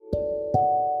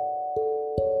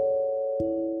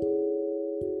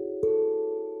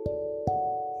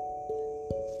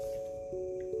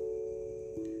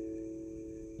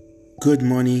Good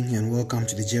morning and welcome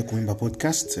to the J. Wimba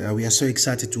podcast. We are so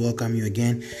excited to welcome you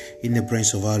again in the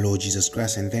presence of our Lord Jesus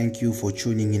Christ, and thank you for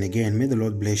tuning in again. May the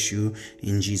Lord bless you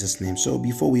in Jesus' name. So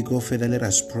before we go further, let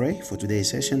us pray for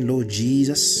today's session. Lord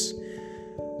Jesus,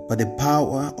 by the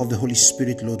power of the Holy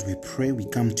Spirit, Lord, we pray, we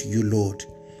come to you, Lord.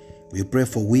 We pray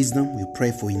for wisdom, we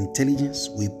pray for intelligence,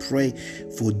 we pray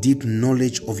for deep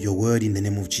knowledge of your word in the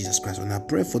name of Jesus Christ. And I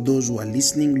pray for those who are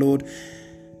listening, Lord,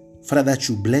 Father, that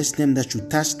you bless them, that you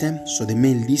touch them, so they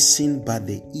may listen by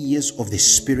the ears of the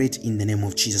Spirit in the name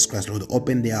of Jesus Christ. Lord,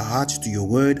 open their hearts to your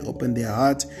word, open their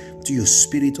heart to your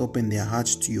spirit, open their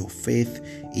hearts to your faith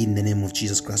in the name of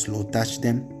Jesus Christ. Lord, touch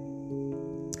them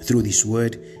through this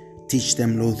word. Teach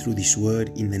them, Lord, through this word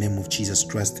in the name of Jesus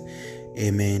Christ.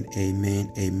 Amen,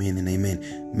 amen, amen, and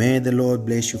amen. May the Lord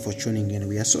bless you for tuning in.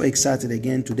 We are so excited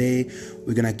again today.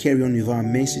 We're going to carry on with our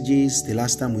messages. The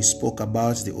last time we spoke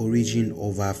about the origin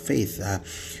of our faith.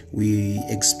 We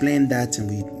explained that,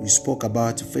 and we spoke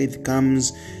about faith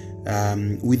comes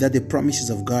without the promises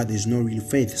of God. There's no real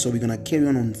faith. So we're going to carry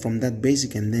on from that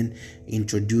basic and then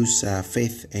introduce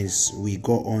faith as we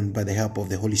go on by the help of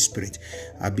the Holy Spirit.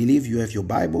 I believe you have your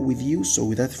Bible with you. So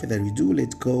without further ado,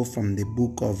 let's go from the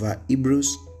book of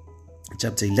Hebrews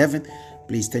chapter 11.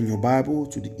 Please turn your Bible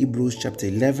to the Hebrews chapter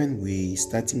 11. We're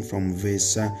starting from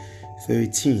verse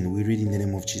 13. We read in the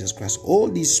name of Jesus Christ. All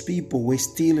these people were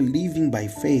still living by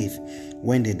faith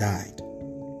when they died.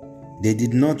 They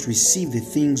did not receive the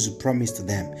things promised to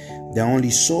them. They only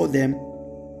saw them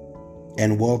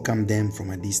and welcomed them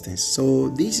from a distance. So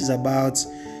this is about,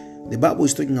 the Bible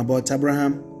is talking about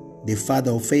Abraham, the father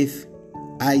of faith,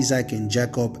 Isaac and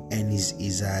Jacob, and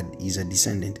is a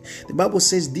descendant. The Bible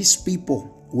says these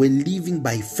people were living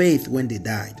by faith when they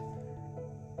died.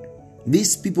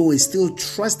 These people were still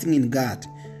trusting in God.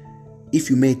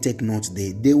 If you may take note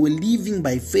there, they were living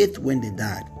by faith when they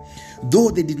died.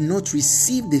 Though they did not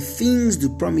receive the things they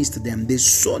promised to them, they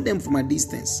saw them from a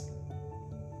distance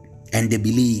and they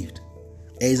believed.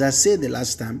 As I said the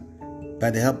last time, by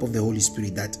the help of the Holy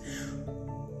Spirit, that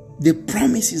the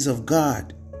promises of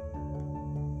God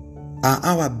are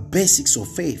our basics of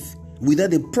faith. Without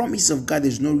the promise of God,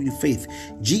 there's no real faith.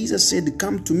 Jesus said,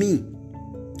 "Come to me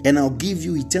and I'll give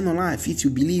you eternal life if you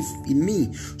believe in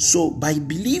me." So by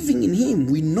believing in him,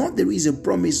 we know there is a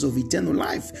promise of eternal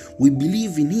life. We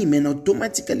believe in him and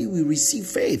automatically we receive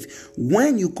faith.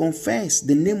 When you confess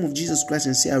the name of Jesus Christ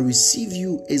and say, "I receive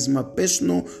you as my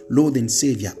personal Lord and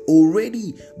Savior,"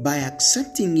 already by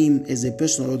accepting him as a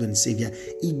personal Lord and Savior,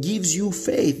 he gives you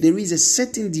faith. There is a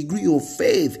certain degree of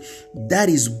faith that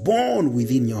is born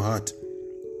within your heart.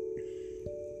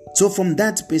 So from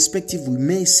that perspective, we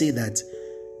may say that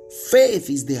faith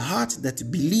is the heart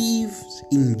that believes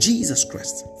in Jesus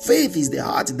Christ. Faith is the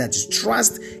heart that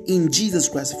trusts in Jesus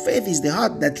Christ. Faith is the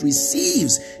heart that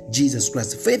receives Jesus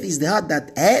Christ. Faith is the heart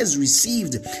that has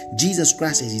received Jesus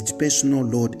Christ as its personal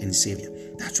Lord and Savior.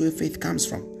 That's where faith comes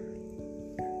from.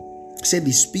 Said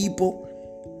these people,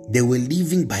 they were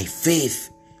living by faith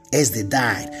as they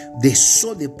died. They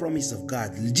saw the promise of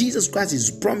God. Jesus Christ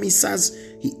is promised us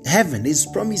heaven. He's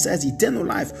promised us eternal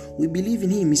life. We believe in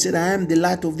him. He said, "I am the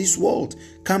light of this world.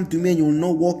 Come to me and you will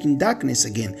not walk in darkness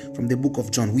again," from the book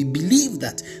of John. We believe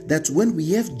that when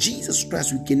we have Jesus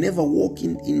Christ, we can never walk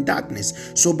in darkness.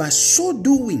 So by so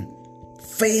doing,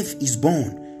 faith is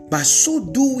born. By so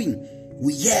doing,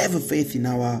 we have a faith in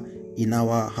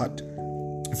our heart.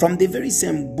 From the very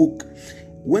same book,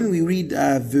 when we read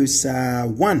verse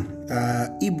 1,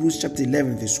 Hebrews chapter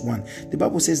 11 verse 1, the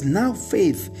Bible says, "Now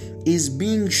faith is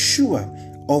being sure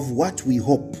of what we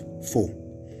hope for,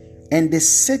 and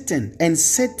certain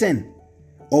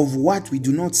of what we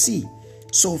do not see."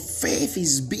 So faith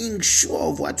is being sure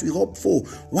of what we hope for.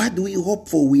 What do we hope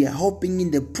for? We are hoping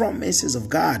in the promises of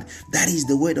God. That is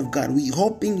the word of God. We are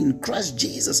hoping in Christ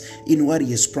Jesus in what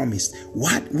he has promised.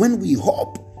 When we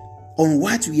hope on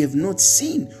what we have not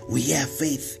seen, we have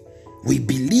faith. We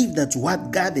believe that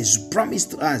what God has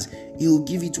promised to us, he will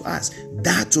give it to us.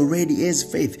 That already is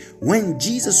faith. When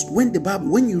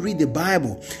you read the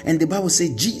Bible and the Bible says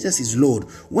Jesus is Lord,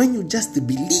 when you just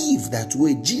believe that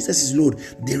way, Jesus is Lord,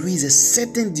 there is a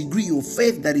certain degree of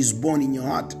faith that is born in your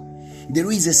heart. There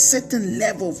is a certain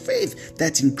level of faith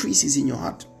that increases in your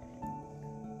heart.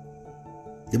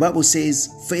 The Bible says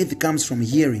faith comes from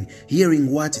hearing. Hearing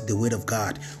what? The word of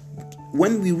God.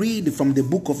 When we read from the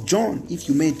book of John, if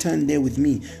you may turn there with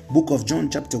me, book of John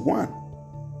chapter 1,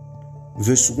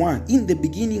 verse 1. "In the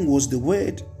beginning was the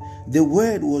Word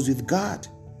was with God,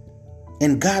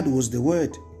 and God was the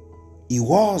Word. He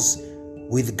was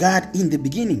with God in the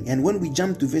beginning." And when we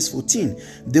jump to verse 14,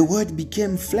 "The Word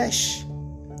became flesh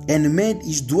and made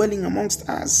his dwelling amongst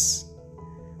us.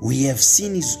 We have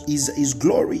seen his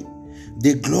glory,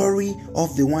 the glory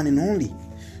of the one and only.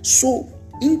 So,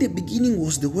 in the beginning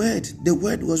was the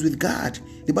Word was with God.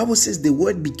 The Bible says the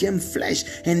Word became flesh,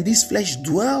 and this flesh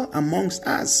dwelt amongst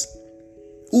us.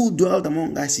 Who dwelt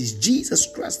among us is Jesus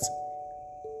Christ.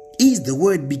 Is the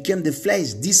Word became the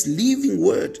flesh, this living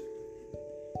Word.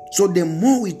 So the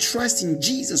more we trust in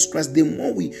Jesus Christ, the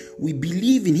more we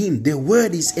believe in Him. The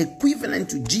Word is equivalent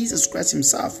to Jesus Christ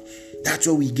Himself. That's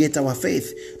where we get our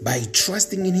faith. By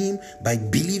trusting in Him, by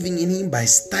believing in Him, by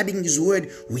studying His Word,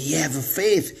 we have a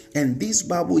faith. And this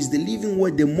Bible is the living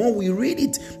Word. The more we read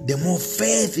it, the more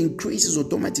faith increases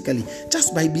automatically.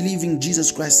 Just by believing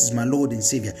Jesus Christ is my Lord and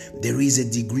Savior, there is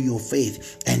a degree of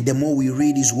faith. And the more we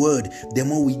read His Word, the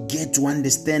more we get to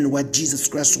understand what Jesus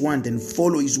Christ wants and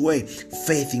follow His way,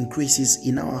 faith increases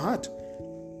in our heart.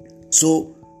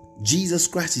 So, Jesus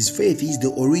Christ is faith. He is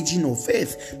the origin of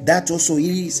faith. That also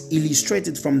is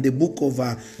illustrated from the book of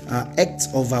Acts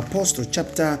of Apostles,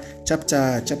 chapter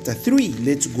 3.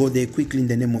 Let's go there quickly in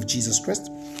the name of Jesus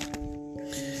Christ.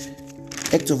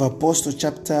 Acts of Apostles,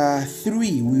 chapter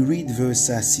 3, we read verse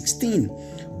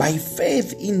 16. By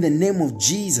faith in the name of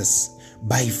Jesus,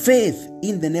 by faith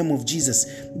in the name of Jesus,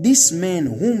 this man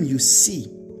whom you see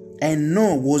and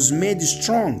know was made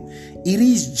strong. It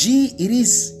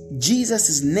is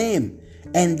Jesus' name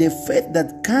and the faith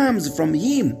that comes from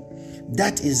Him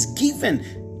that is given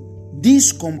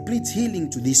this complete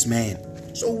healing to this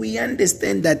man. So we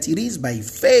understand that it is by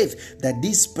faith that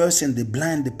this person, the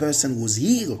blind person, was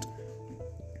healed.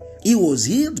 He was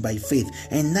healed by faith,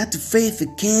 and that faith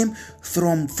came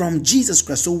from Jesus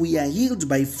Christ. So we are healed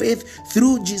by faith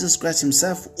through Jesus Christ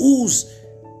Himself, who's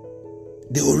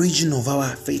the origin of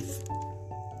our faith.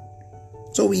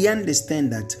 So we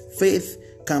understand that faith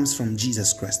comes from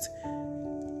Jesus Christ.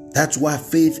 That's why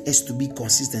faith has to be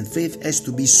consistent. Faith has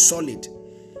to be solid.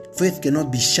 Faith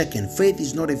cannot be shaken. Faith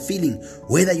is not a feeling.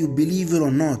 Whether you believe it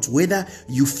or not, whether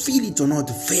you feel it or not,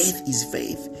 faith is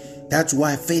faith. That's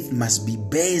why faith must be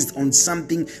based on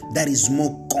something that is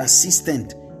more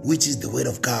consistent, which is the Word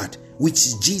of God, which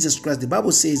is Jesus Christ. The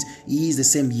Bible says He is the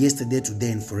same yesterday,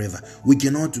 today, and forever. We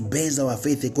cannot base our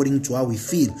faith according to how we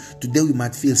feel. Today we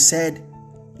might feel sad.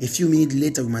 A few minutes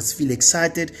later, we must feel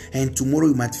excited, and tomorrow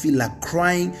we might feel like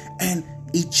crying, and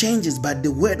it changes. But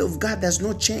the Word of God does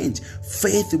not change.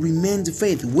 Faith remains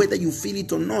faith, whether you feel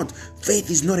it or not.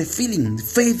 Faith is not a feeling.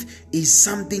 Faith is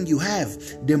something you have.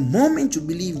 The moment you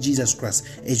believe Jesus Christ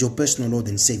as your personal Lord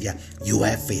and Savior, you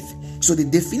have faith. So the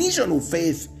definition of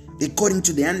faith, according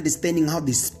to the understanding how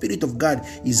the Spirit of God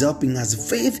is helping us,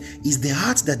 faith is the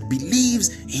heart that believes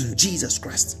in Jesus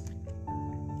Christ.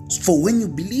 For when you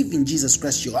believe in Jesus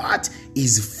Christ, your heart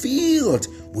is filled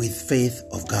with faith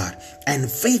of God.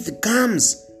 And faith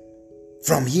comes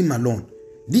from Him alone.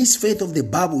 This faith of the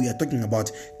Bible we are talking about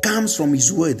comes from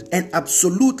His Word, and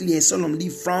absolutely and solemnly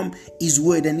from His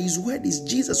Word. And His Word is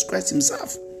Jesus Christ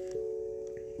Himself.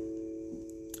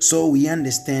 So we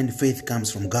understand faith comes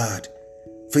from God.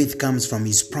 Faith comes from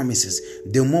His promises.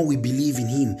 The more we believe in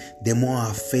Him, the more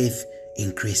our faith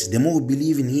increases. The more we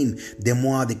believe in Him, the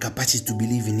more the capacity to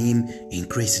believe in Him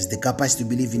increases. The capacity to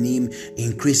believe in Him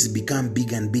increases, become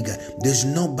bigger and bigger. There's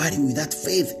nobody without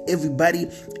faith.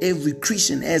 Every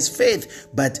Christian has faith,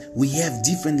 but we have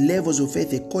different levels of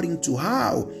faith according to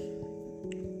how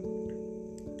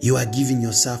you are giving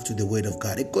yourself to the Word of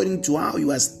God, according to how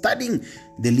you are studying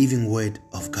the living Word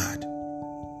of God.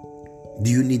 Do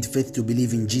you need faith to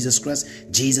believe in Jesus Christ?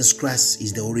 Jesus Christ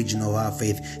is the origin of our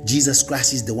faith. Jesus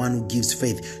Christ is the one who gives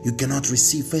faith. You cannot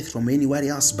receive faith from anybody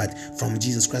else but from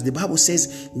Jesus Christ. The Bible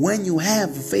says when you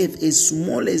have faith as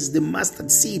small as the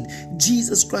mustard seed,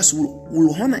 Jesus Christ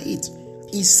will honor it.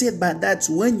 He said by that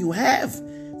when you have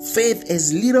faith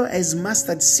as little as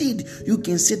mustard seed, you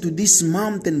can say to this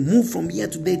mountain, move from here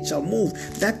to there, it shall move.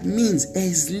 That means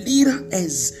as little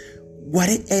as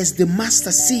the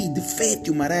mustard seed, the faith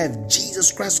you might have.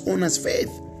 Jesus Christ honors faith.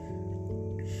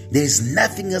 There is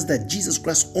nothing else that Jesus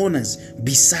Christ honors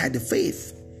beside the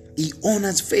faith. He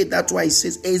honors faith. That's why He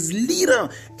says, as little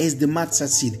as the mustard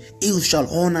seed, He shall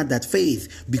honor that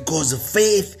faith, because of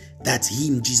faith, that's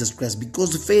Him, Jesus Christ.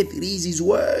 Because of faith, it is His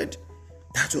Word.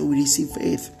 That's why we receive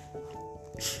faith.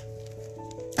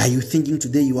 Are you thinking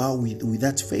today you are with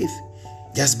that faith?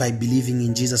 Just by believing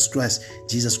in Jesus Christ,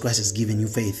 Jesus Christ has given you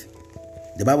faith.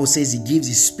 The Bible says He gives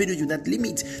His Spirit without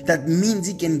limit. That means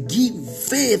He can give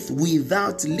faith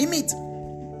without limit.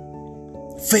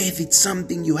 Faith is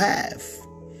something you have.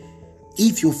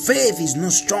 If your faith is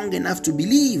not strong enough to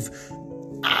believe,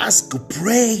 ask,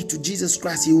 pray to Jesus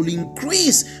Christ. He will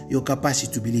increase your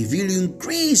capacity to believe. He will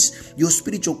increase your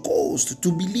spiritual cost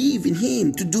to believe in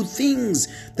Him, to do things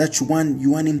that you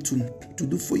want Him to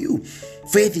do for you.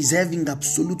 Faith is having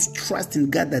absolute trust in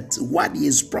God that what He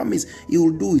has promised, He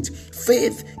will do it.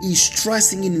 Faith is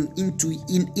trusting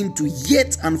into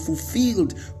yet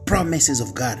unfulfilled promises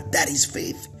of God. That is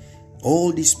faith.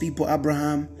 All these people,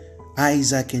 Abraham,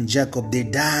 Isaac and Jacob, they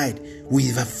died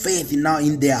with a faith now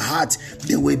in their heart.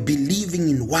 They were believing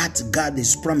in what God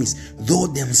has promised. Though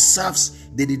themselves,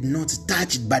 they did not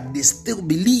touch it, but they still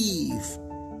believe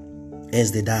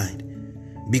as they died.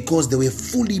 Because they were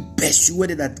fully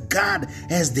persuaded that God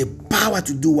has the power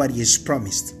to do what He has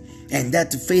promised. And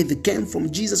that faith came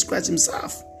from Jesus Christ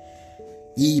Himself.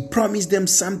 He promised them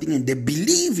something and they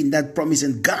believe in that promise,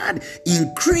 and God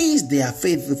increased their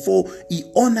faith. Therefore, He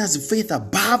honors faith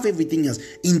above everything else.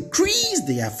 Increase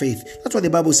their faith. That's what the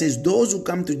Bible says. Those who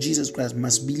come to Jesus Christ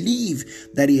must believe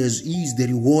that He is the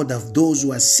reward of those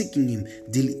who are seeking Him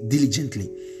diligently.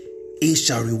 He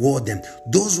shall reward them.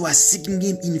 Those who are seeking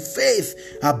Him in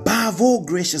faith, above all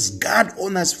gracious, God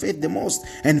honors faith the most,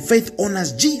 and faith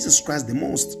honors Jesus Christ the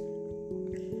most.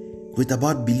 It's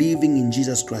about believing in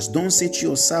Jesus Christ. Don't say to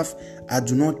yourself, I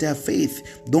do not have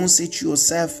faith. Don't say to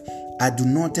yourself, I do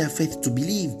not have faith to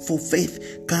believe. For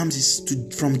faith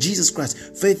comes from Jesus Christ.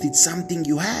 Faith is something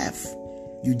you have.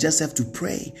 You just have to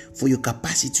pray for your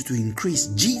capacity to increase.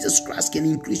 Jesus Christ can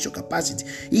increase your capacity.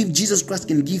 If Jesus Christ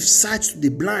can give sight to the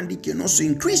blind, He can also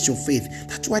increase your faith.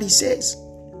 That's what He says.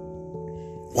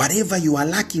 Whatever you are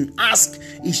lacking, ask,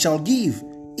 He shall give.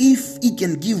 If He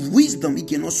can give wisdom, He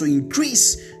can also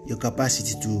increase your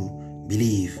capacity to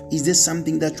believe. Is there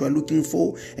something that you are looking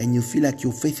for and you feel like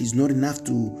your faith is not enough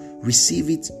to receive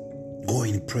it? Go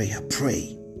in prayer.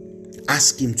 Pray.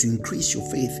 Ask Him to increase your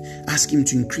faith. Ask Him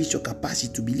to increase your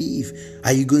capacity to believe.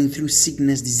 Are you going through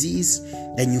sickness, disease,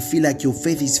 and you feel like your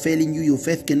faith is failing you? Your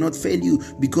faith cannot fail you,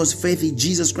 because faith is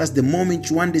Jesus Christ. The moment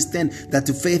you understand that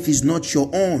the faith is not your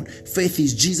own, faith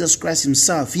is Jesus Christ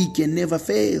Himself. He can never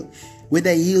fail.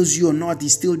 Whether He heals you or not,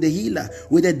 He's still the healer.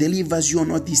 Whether He delivers you or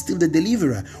not, He's still the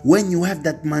deliverer. When you have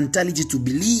that mentality to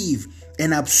believe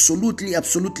and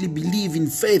absolutely believe in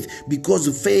faith, because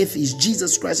faith is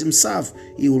Jesus Christ Himself,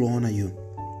 He will honor you.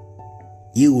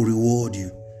 He will reward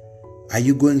you. Are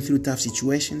you going through tough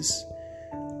situations?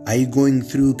 Are you going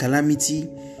through calamity?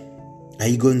 Are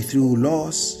you going through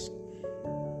loss?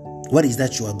 What is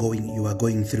that you are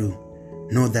going through?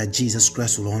 Know that Jesus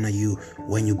Christ will honor you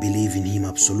when you believe in Him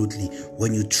absolutely,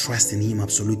 when you trust in Him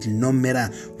absolutely, no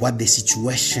matter what the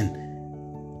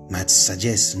situation might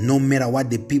suggest, no matter what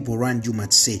the people around you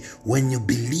might say. When you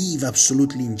believe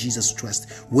absolutely in Jesus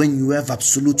Christ, when you have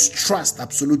absolute trust,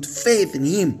 absolute faith in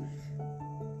Him,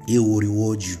 He will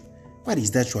reward you. What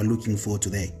is that you are looking for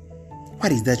today?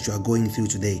 What is that you are going through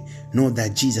today? Know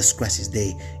that Jesus Christ is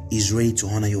there. He's ready to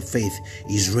honor your faith.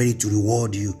 He's ready to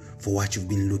reward you for what you've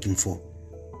been looking for.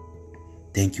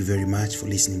 Thank you very much for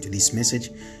listening to this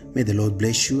message. May the Lord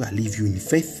bless you. I leave you in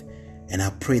faith, and I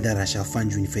pray that I shall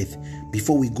find you in faith.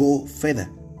 Before we go further,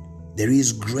 there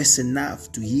is grace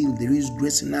enough to heal. There is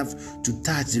grace enough to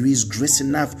touch. There is grace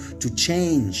enough to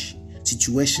change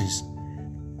situations.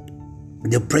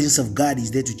 The presence of God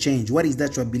is there to change. What is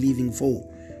that you are believing for?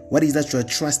 What is that you are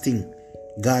trusting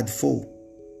God for?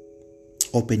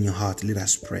 Open your heart. Let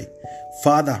us pray.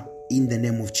 Father, in the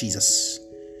name of Jesus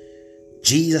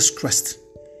Christ,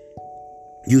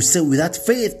 you say without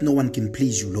faith no one can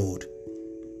please you, Lord.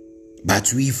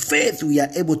 But with faith we are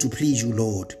able to please you,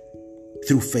 Lord.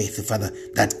 Through faith, Father,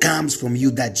 that comes from you,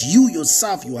 that you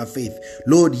yourself, you are faith.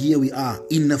 Lord, here we are.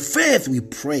 In the faith we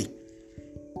pray.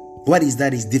 What is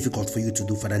that is difficult for you to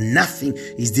do, Father? Nothing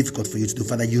is difficult for you to do,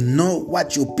 Father. You know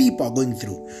what your people are going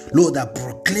through. Lord, I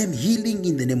proclaim healing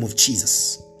in the name of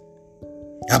Jesus.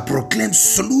 I proclaim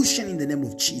solution in the name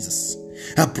of Jesus.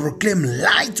 I proclaim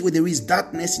light where there is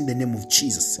darkness in the name of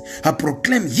Jesus. I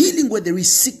proclaim healing where there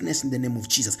is sickness in the name of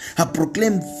Jesus. I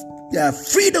proclaim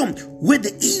freedom where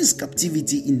there is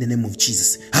captivity in the name of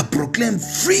Jesus. I proclaim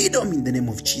freedom in the name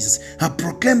of Jesus. I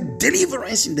proclaim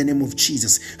deliverance in the name of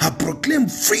Jesus. I proclaim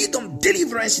freedom,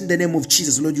 deliverance in the name of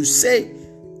Jesus. Lord, you say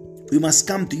we must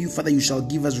come to you, Father. You shall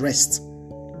give us rest.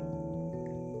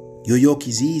 Your yoke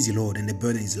is easy, Lord, and the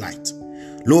burden is light.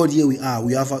 Lord, here we are.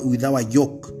 We are with our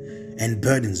yoke and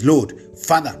burdens. Lord,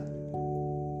 Father,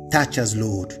 touch us,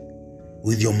 Lord,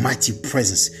 with your mighty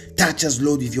presence. Touch us,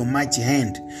 Lord, with your mighty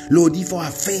hand. Lord, if our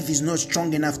faith is not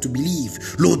strong enough to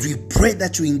believe, Lord, we pray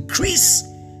that you increase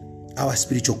our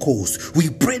spiritual course. We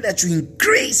pray that you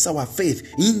increase our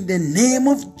faith in the name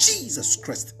of Jesus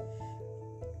Christ.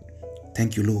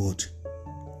 Thank you, Lord,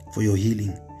 for your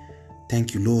healing.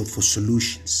 Thank you, Lord, for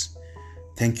solutions.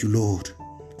 Thank you, Lord,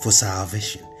 for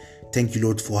salvation. Thank you,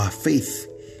 Lord, for our faith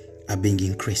are being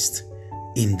increased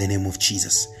in the name of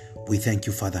Jesus. We thank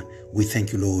you, Father. We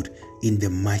thank you, Lord, in the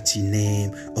mighty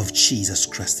name of Jesus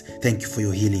Christ. Thank you for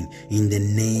your healing in the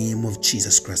name of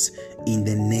Jesus Christ. In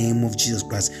the name of Jesus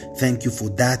Christ. Thank you for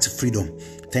that freedom.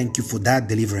 Thank you for that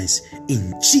deliverance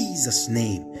in Jesus'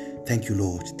 name. Thank you,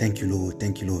 Lord. Thank you, Lord.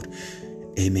 Thank you, Lord.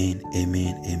 Amen,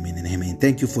 amen, amen, and amen.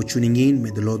 Thank you for tuning in.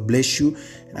 May the Lord bless you.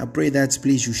 And I pray that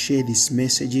please you share these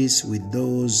messages with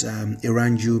those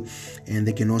around you, and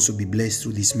they can also be blessed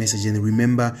through this message. And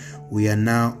remember, we are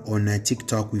now on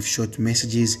TikTok with short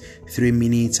messages, 3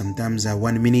 minutes, sometimes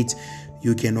 1 minute.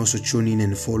 You can also tune in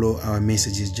and follow our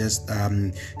messages. Just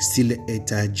still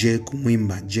at J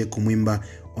Kumwimba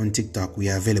on TikTok. We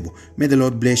are available. May the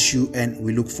Lord bless you, and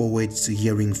we look forward to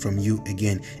hearing from you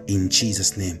again in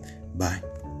Jesus' name. Bye.